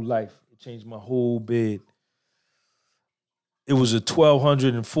whole life. It changed my whole bed. It was a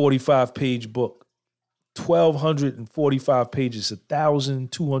 1,245-page book. 1,245 pages,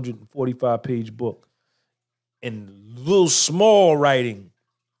 1,245-page book. And little small writing.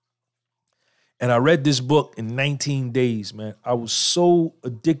 And I read this book in 19 days, man. I was so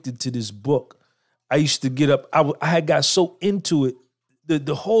addicted to this book. I used to get up. I had got so into it.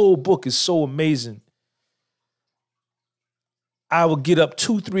 The whole book is so amazing. I would get up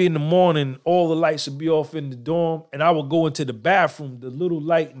 2, 3 in the morning. All the lights would be off in the dorm. And I would go into the bathroom. The little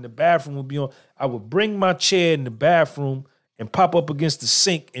light in the bathroom would be on. I would bring my chair in the bathroom and pop up against the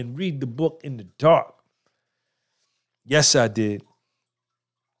sink and read the book in the dark. Yes, I did.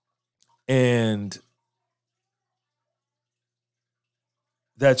 And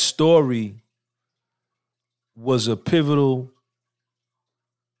that story was a pivotal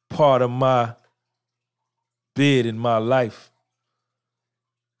part of my bid in my life.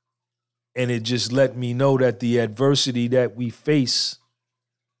 And it just let me know that the adversity that we face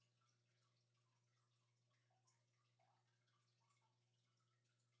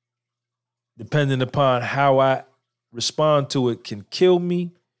depending upon how I respond to it can kill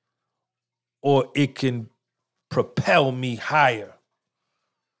me or it can propel me higher.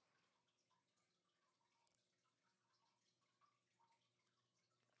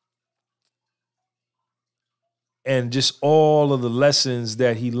 And just all of the lessons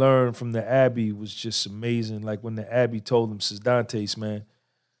that he learned from the Abbey was just amazing. Like when the Abbey told him, says, Dantes, man,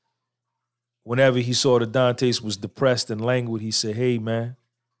 whenever he saw that Dantes was depressed and languid, he said, hey, man,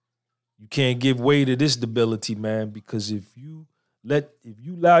 you can't give way to this debility, man, because if you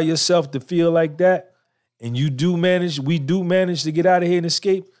allow yourself to feel like that and we do manage to get out of here and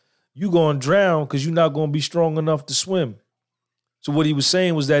escape, you're going to drown because you're not going to be strong enough to swim. So what he was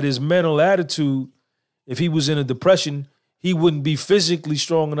saying was that his mental attitude, if he was in a depression, he wouldn't be physically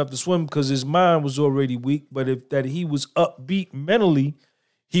strong enough to swim because his mind was already weak. But if that he was upbeat mentally,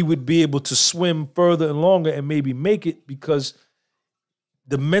 he would be able to swim further and longer and maybe make it because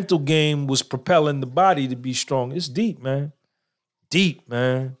the mental game was propelling the body to be strong. It's deep, man. Deep,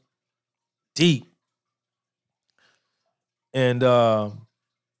 man. Deep. And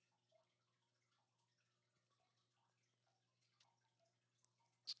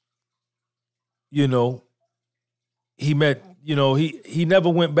you know, he met, you know, he never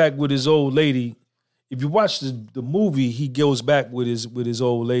went back with his old lady. If you watch the movie, he goes back with his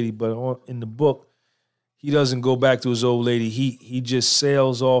old lady, but in the book, he doesn't go back to his old lady. He just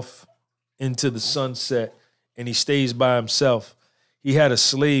sails off into the sunset and he stays by himself. He had a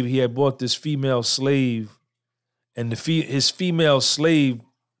slave. He had bought this female slave, and his female slave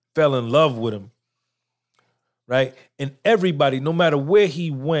fell in love with him, right? And everybody, no matter where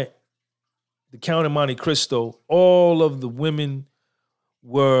he went, the Count of Monte Cristo, all of the women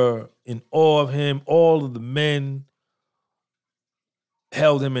were in awe of him. All of the men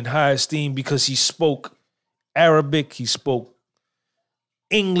held him in high esteem because he spoke Arabic, he spoke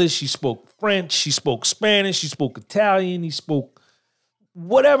English, he spoke French, he spoke Spanish, he spoke Italian, he spoke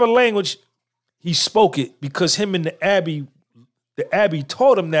whatever language, he spoke it because him and the Abbey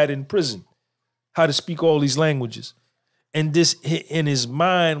taught him that in prison, how to speak all these languages. And this in his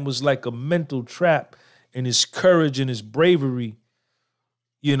mind was like a mental trap, and his courage and his bravery,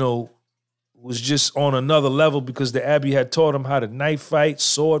 you know, was just on another level because the Abbey had taught him how to knife fight,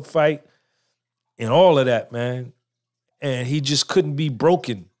 sword fight, and all of that, man. And he just couldn't be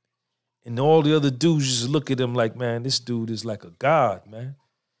broken. And all the other dudes just look at him like, man, this dude is like a god, man.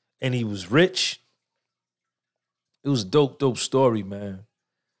 And he was rich. It was a dope story, man.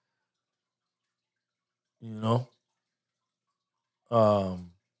 You know?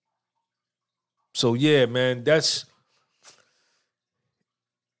 So yeah, man, that's,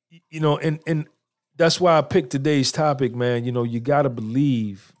 you know, and that's why I picked today's topic, man. You know, you gotta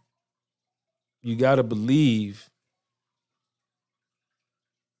believe. You gotta believe.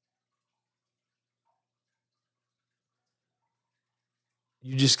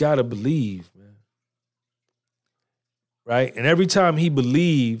 You just gotta believe, man. Right? And every time he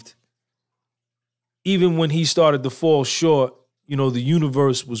believed, even when he started to fall short, you know, the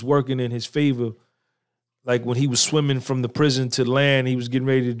universe was working in his favor. Like when he was swimming from the prison to land, he was getting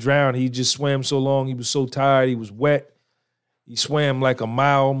ready to drown. He just swam so long. He was so tired. He was wet. He swam like a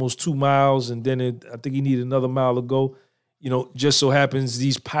mile, almost 2 miles. And then I think he needed another mile to go. You know, just so happens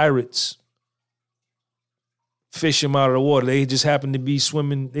these pirates fish him out of the water. They just happened to be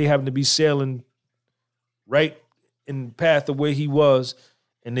swimming. They happened to be sailing right in the path of where he was,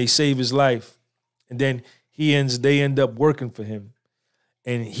 and they save his life. And then They end up working for him.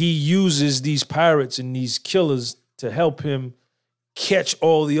 And he uses these pirates and these killers to help him catch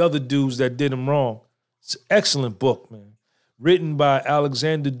all the other dudes that did him wrong. It's an excellent book, man. Written by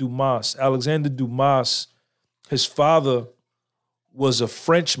Alexander Dumas. Alexander Dumas, his father was a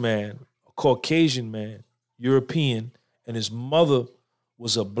French man, a Caucasian man, European, and his mother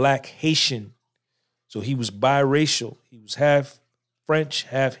was a black Haitian. So he was biracial. He was half French,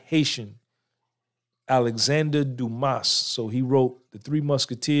 half Haitian. Alexander Dumas. So he wrote The Three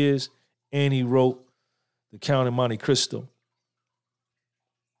Musketeers and he wrote The Count of Monte Cristo.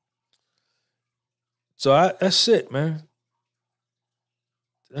 So that's it, man.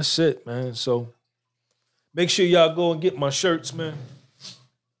 That's it, man. So make sure y'all go and get my shirts, man.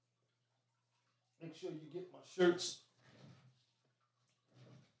 Make sure you get my shirts.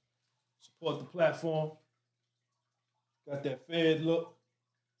 Support the platform. Got that Fed look.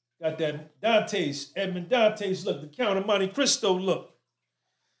 Got that Edmond Dante's look, the Count of Monte Cristo look.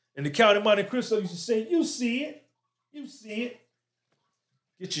 And the Count of Monte Cristo used to say, you see it. You see it.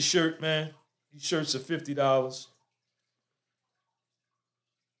 Get your shirt, man. These shirts are $50.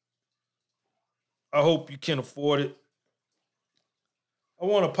 I hope you can afford it. I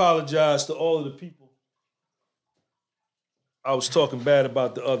want to apologize to all of the people I was talking bad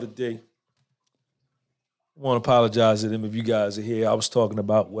about the other day. I want to apologize to them if you guys are here. I was talking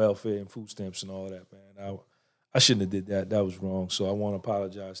about welfare and food stamps and all that, man. I shouldn't have did that. That was wrong. So I want to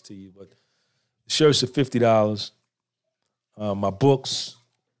apologize to you. But the shirts are $50. My books,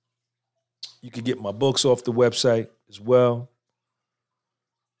 you can get my books off the website as well.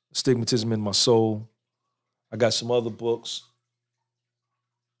 Stigmatism in My Soul. I got some other books.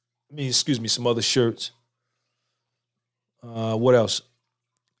 Some other shirts. What else?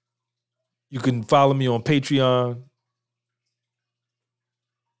 You can follow me on Patreon.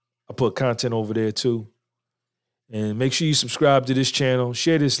 I put content over there too. And make sure you subscribe to this channel.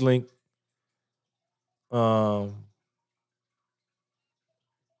 Share this link. Rudy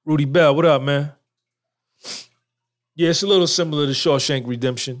Bell, what up, man? Yeah, it's a little similar to Shawshank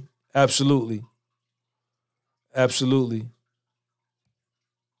Redemption. Absolutely. Absolutely.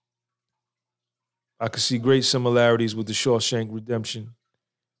 I could see great similarities with the Shawshank Redemption.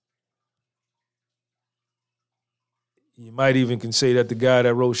 You might even can say that the guy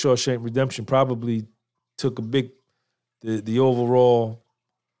that wrote Shawshank Redemption probably took the overall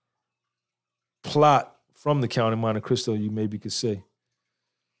plot from the Count of Monte Cristo, you maybe could say.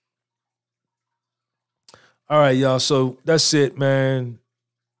 All right, y'all. So that's it, man.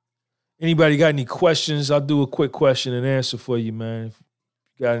 Anybody got any questions? I'll do a quick question and answer for you, man. If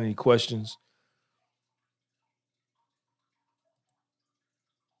you got any questions.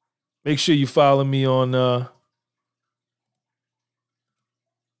 Make sure you follow me on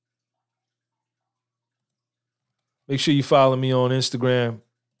Instagram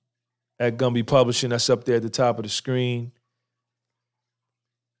at Gunby Publishing. That's up there at the top of the screen.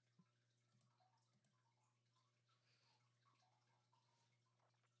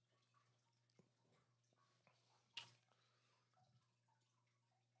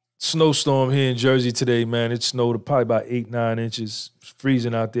 Snowstorm here in Jersey today, man. It snowed probably about 8-9 inches. It's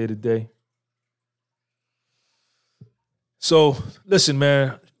freezing out there today. So, listen,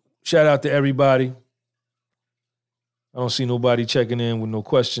 man. Shout out to everybody. I don't see nobody checking in with no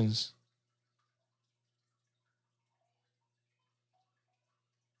questions.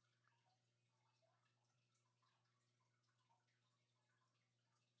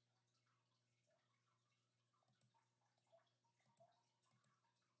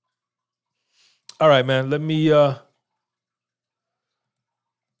 All right, man. Let me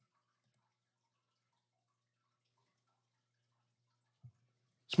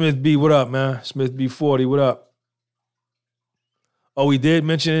Smith B, what up, man? Smith B 40, what up? Oh, we did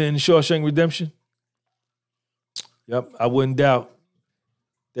mention it in Shawshank Redemption? Yep, I wouldn't doubt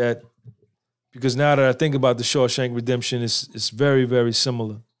that, because now that I think about the Shawshank Redemption, it's very, very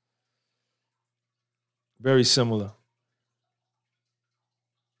similar. Very similar.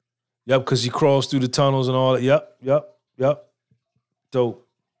 Yep, because he crawls through the tunnels and all that. Yep. Dope.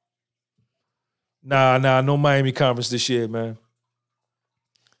 Nah, no Miami Conference this year, man.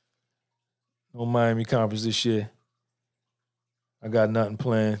 No Miami Conference this year. I got nothing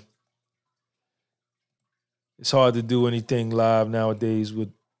planned. It's hard to do anything live nowadays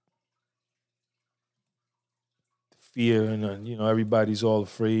with fear and, everybody's all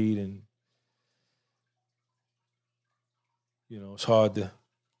afraid and, it's hard to,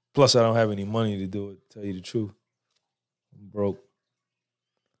 plus I don't have any money to do it, to tell you the truth. I'm broke.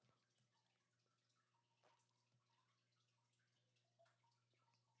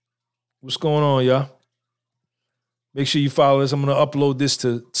 What's going on, y'all? Make sure you follow us. I'm going to upload this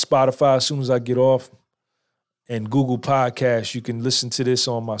to Spotify as soon as I get off. And Google Podcasts. You can listen to this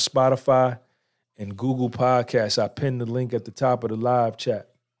on my Spotify and Google Podcasts. I pinned the link at the top of the live chat.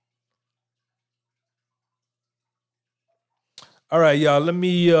 All right, y'all. Let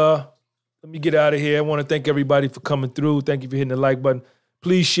me get out of here. I want to thank everybody for coming through. Thank you for hitting the like button.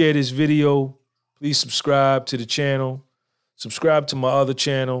 Please share this video. Please subscribe to the channel. Subscribe to my other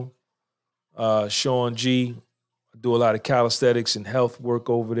channel, Sean G. I do a lot of calisthenics and health work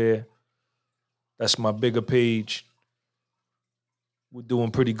over there. That's my bigger page. We're doing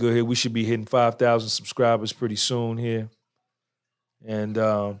pretty good here. We should be hitting 5,000 subscribers pretty soon here. And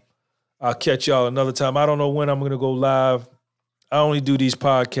I'll catch y'all another time. I don't know when I'm going to go live. I only do these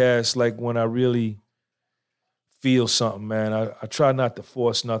podcasts like when I really feel something, man. I try not to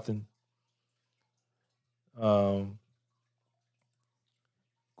force nothing. Google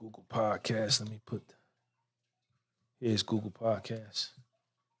Podcasts. Let me put... Here's Google Podcasts.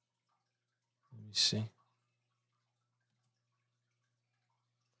 Let me see.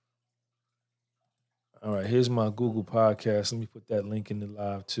 All right, here's my Google Podcast. Let me put that link in the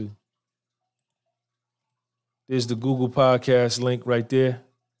live too. There's the Google Podcast link right there.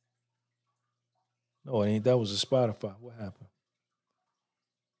 No, it ain't. That was a Spotify. What happened?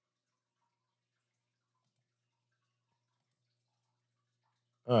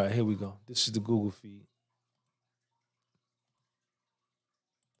 All right, here we go. This is the Google feed.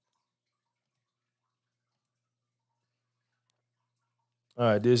 All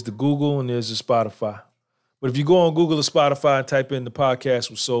right, there's the Google and there's the Spotify. But if you go on Google or Spotify and type in the podcast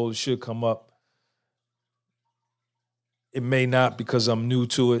with Soul, it should come up. It may not because I'm new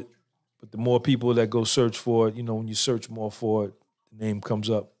to it, but the more people that go search for it, you know, when you search more for it, the name comes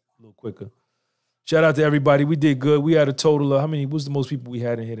up a little quicker. Shout out to everybody. We did good. We had a total of, how many, what was the most people we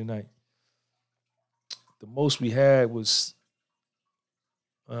had in here tonight? The most we had was,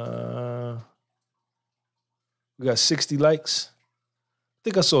 we got 60 likes. I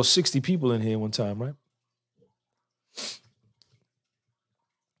think I saw 60 people in here one time, right?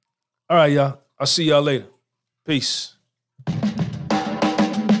 All right, y'all. I'll see y'all later. Peace.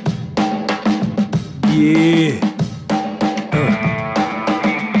 Yeah.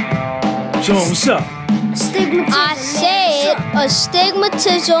 Sean, what's up? Stigmatism. I said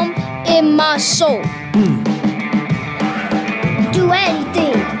astigmatism in my soul. Do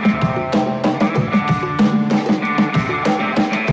anything.